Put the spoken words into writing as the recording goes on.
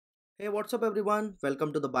Hey, what's up everyone?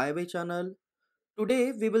 Welcome to the Bioway channel.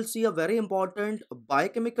 Today we will see a very important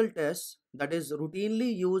biochemical test that is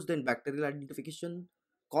routinely used in bacterial identification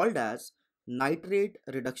called as nitrate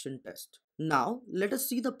reduction test. Now let us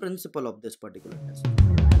see the principle of this particular test.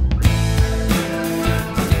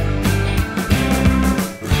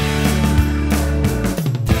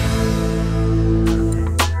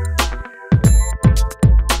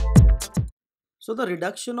 So the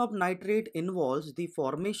reduction of nitrate involves the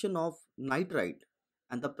formation of nitrite,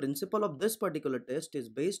 and the principle of this particular test is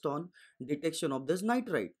based on detection of this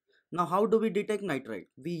nitrite. Now how do we detect nitrite?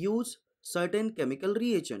 We use certain chemical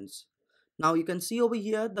reagents. Now you can see over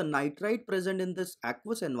here the nitrite present in this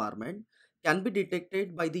aqueous environment can be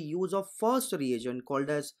detected by the use of first reagent called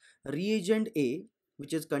as reagent A,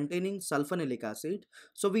 which is containing sulfanilic acid.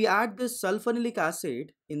 So we add this sulfanilic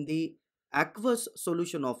acid in the aqueous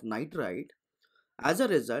solution of nitrite. As a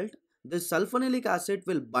result, this sulfanilic acid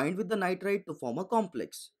will bind with the nitrite to form a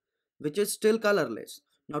complex, which is still colorless.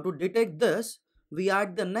 Now to detect this, we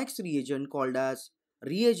add the next reagent called as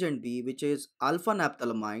reagent B, which is alpha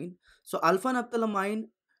naphthalamine. So alpha naphthalamine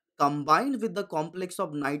combined with the complex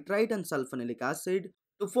of nitrite and sulfanilic acid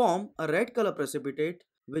to form a red color precipitate,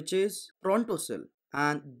 which is prontosil.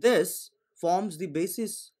 And this forms the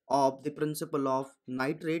basis of the principle of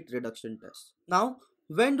nitrate reduction test. Now,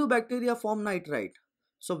 when do bacteria form nitrite?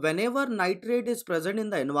 So whenever nitrate is present in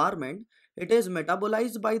the environment, it is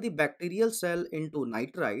metabolized by the bacterial cell into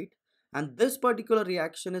nitrite, and this particular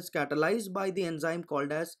reaction is catalyzed by the enzyme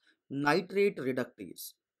called as nitrate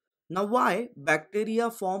reductase. Now why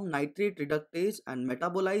bacteria form nitrate reductase and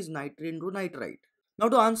metabolize nitrate into nitrite? Now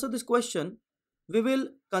to answer this question, we will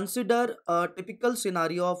consider a typical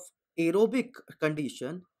scenario of aerobic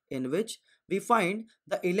condition in which we find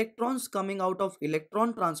the electrons coming out of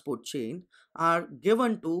electron transport chain are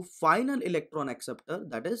given to final electron acceptor,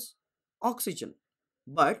 that is oxygen.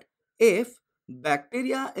 But if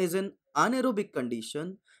bacteria is in anaerobic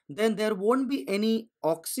condition, then there won't be any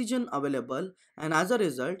oxygen available, and as a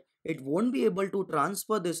result it won't be able to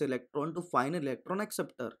transfer this electron to final electron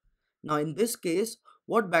acceptor. Now in this case,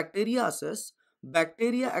 what bacteria assess?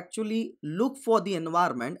 Bacteria actually look for the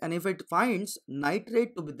environment, and if it finds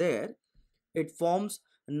nitrate to be there, it forms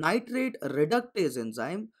nitrate reductase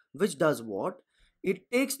enzyme, which does what?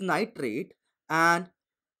 It takes nitrate and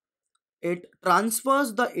it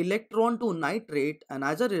transfers the electron to nitrate, and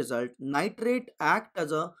as a result nitrate act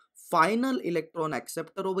as a final electron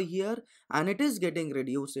acceptor over here, and it is getting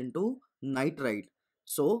reduced into nitrite.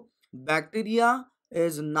 So bacteria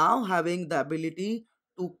is now having the ability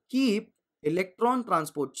to keep electron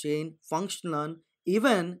transport chain functional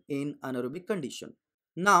even in anaerobic condition.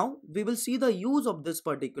 Now we will see the use of this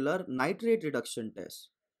particular nitrate reduction test.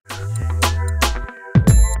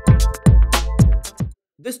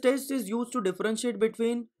 This test is used to differentiate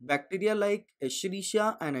between bacteria like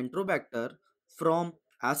Escherichia and Enterobacter from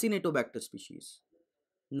Acinetobacter species.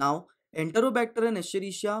 Now, Enterobacter and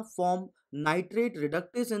Escherichia form nitrate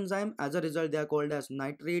reductase enzyme. As a result, they are called as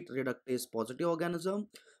nitrate reductase positive organism,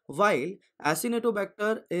 while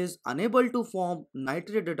Acinetobacter is unable to form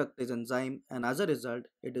nitrate reductase enzyme, and as a result,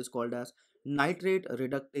 it is called as nitrate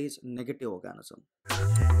reductase negative organism.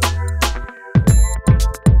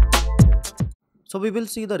 So we will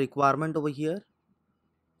see the requirement over here.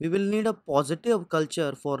 We will need a positive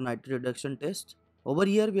culture for nitrate reduction test. Over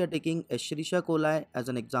here we are taking Escherichia coli as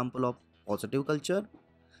an example of positive culture.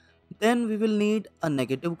 Then we will need a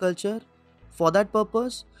negative culture. For that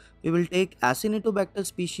purpose, we will take Acinetobacter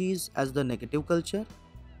species as the negative culture.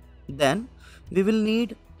 Then we will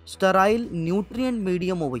need sterile nutrient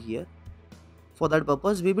medium over here. For that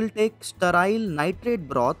purpose, we will take sterile nitrate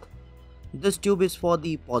broth. This tube is for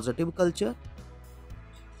the positive culture.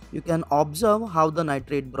 You can observe how the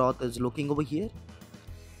nitrate broth is looking over here.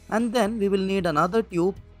 And then we will need another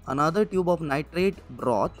tube of nitrate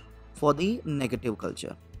broth for the negative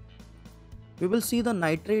culture. We will see the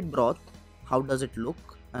nitrate broth, how does it look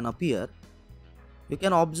and appear. You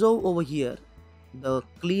can observe over here the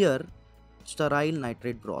clear sterile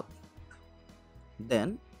nitrate broth.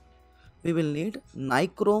 Then we will need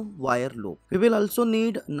nichrome wire loop. We will also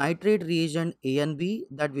need nitrate reagent A and B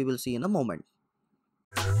that we will see in a moment.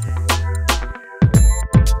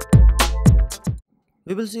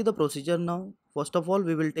 We will see the procedure now. First of all,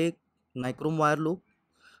 we will take nichrome wire loop.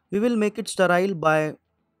 We will make it sterile by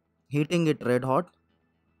heating it red hot.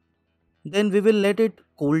 Then we will let it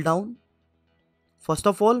cool down. First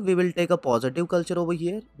of all, we will take a positive culture over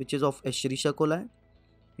here, which is of Escherichia coli.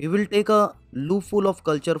 We will take a loop full of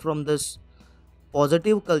culture from this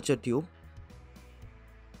positive culture tube.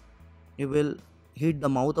 We will heat the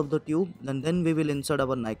mouth of the tube, and then we will insert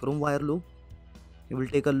our nichrome wire loop. We will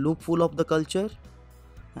take a loop full of the culture,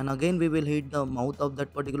 and again we will heat the mouth of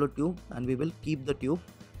that particular tube, and we will keep the tube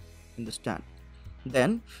in the stand.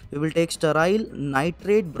 Then we will take sterile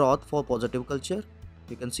nitrate broth for positive culture.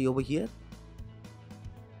 You can see over here.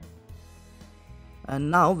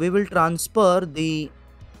 And now we will transfer the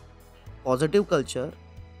positive culture.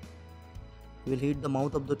 We will heat the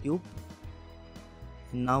mouth of the tube.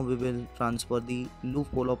 And now we will transfer the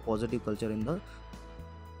loophole of positive culture in the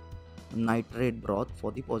nitrate broth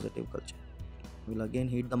for the positive culture. We will again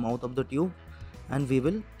heat the mouth of the tube, and we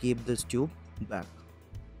will keep this tube back.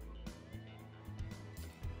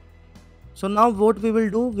 So now what we will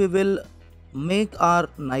do, we will make our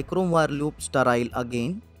nichrome wire loop sterile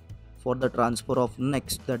again for the transfer of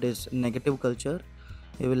next, that is negative culture.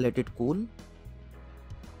 We will let it cool,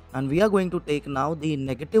 and we are going to take now the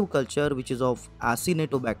negative culture, which is of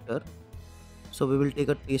Acinetobacter. So we will take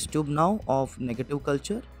a test tube now of negative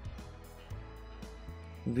culture.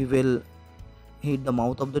 We will heat the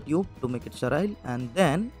mouth of the tube to make it sterile, and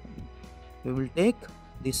then we will take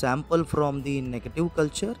the sample from the negative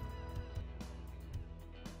culture.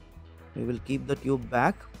 We will keep the tube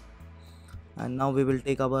back, and now we will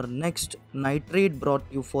take our next nitrate broth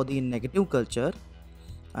tube for the negative culture,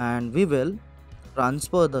 and we will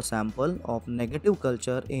transfer the sample of negative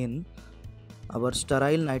culture in our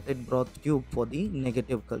sterile nitrate broth tube for the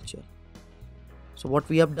negative culture. So what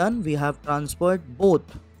we have done, we have transferred both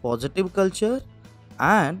positive culture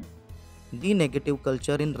and the negative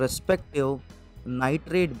culture in respective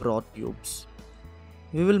nitrate broth tubes.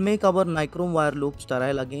 We will make our nichrome wire loop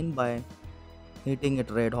sterile again by heating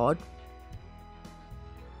it red hot.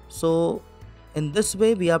 So in this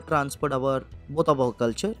way we have transferred both of our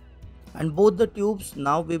culture and both the tubes.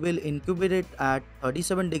 Now we will incubate it at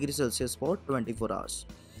 37 degrees Celsius for 24 hours.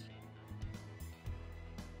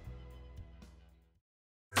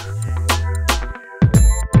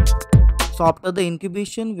 So after the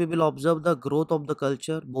incubation, we will observe the growth of the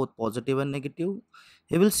culture, both positive and negative.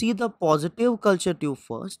 We will see the positive culture tube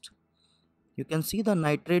first. You can see the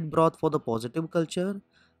nitrate broth for the positive culture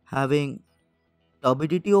having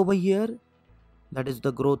turbidity over here, that is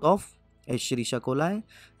the growth of Escherichia coli.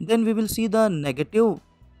 Then we will see the negative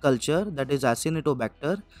culture, that is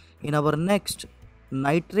Acinetobacter, in our next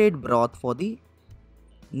nitrate broth for the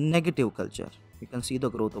negative culture. You can see the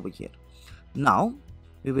growth over here. Now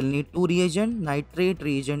we will need two reagents, nitrate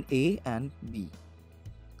reagent A and B.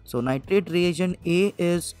 So nitrate reagent A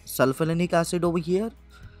is sulfanilic acid over here.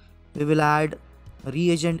 We will add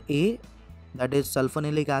reagent A, that is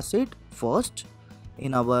sulfanilic acid, first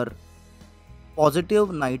in our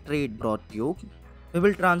positive nitrate broth tube. We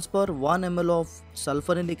will transfer 1 ml of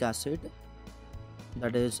sulfanilic acid,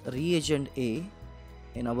 that is reagent A,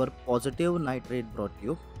 in our positive nitrate broth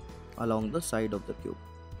tube along the side of the tube.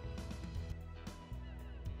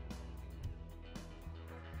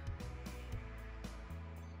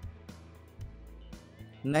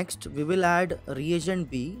 Next we will add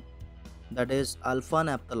reagent B, that is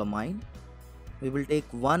alpha-naphthalamine. We will take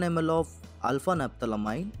 1 ml of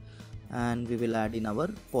alpha-naphthalamine and we will add in our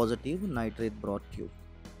positive nitrate broth tube.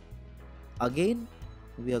 Again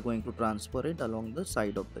we are going to transfer it along the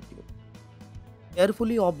side of the tube.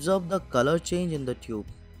 Carefully observe the color change in the tube.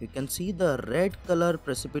 You can see the red color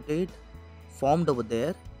precipitate formed over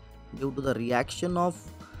there due to the reaction of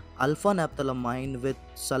alpha-naphthalamine with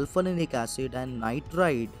sulfanilic acid and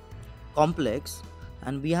nitrite complex,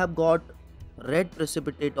 and we have got red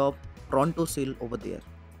precipitate of prontosil over there.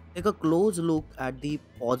 Take a close look at the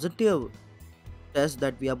positive test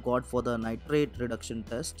that we have got for the nitrate reduction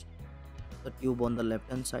test, the tube on the left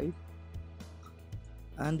hand side,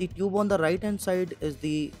 and the tube on the right hand side is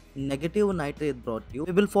the negative nitrate broth tube.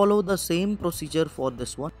 We will follow the same procedure for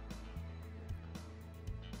this one.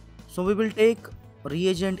 So we will take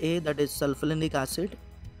reagent A, that is sulfanilic acid,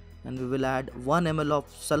 and we will add 1 ml of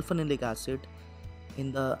sulfanilic acid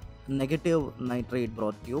in the negative nitrate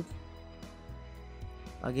broth tube.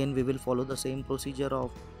 Again we will follow the same procedure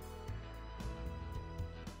of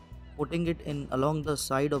putting it in along the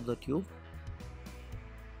side of the tube.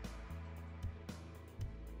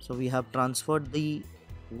 So we have transferred the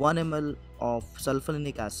 1 ml of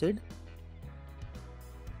sulfanilic acid.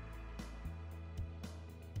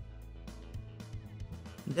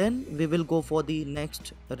 Then we will go for the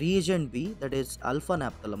next reagent B, that is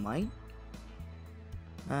alpha-naphthalamine,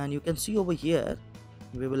 and you can see over here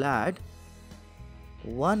we will add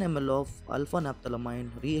 1 ml of alpha-naphthalamine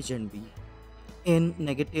reagent B in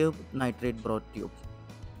negative nitrate broth tube.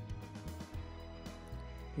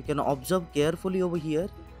 You can observe carefully over here,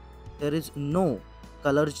 there is no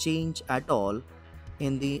color change at all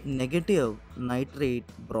in the negative nitrate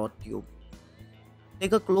broth tube.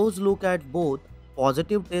 Take a close look at both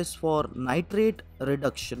positive tests for nitrate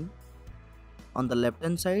reduction on the left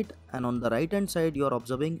hand side, and on the right hand side you are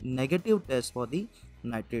observing negative test for the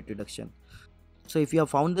nitrate reduction. So if you have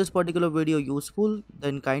found this particular video useful,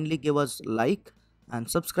 then kindly give us like and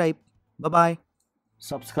subscribe. Bye bye.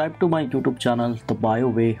 Subscribe to my YouTube channel The Bio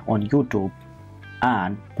Way on YouTube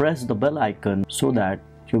and press the bell icon so that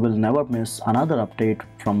you will never miss another update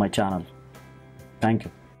from my channel. Thank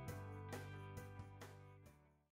you.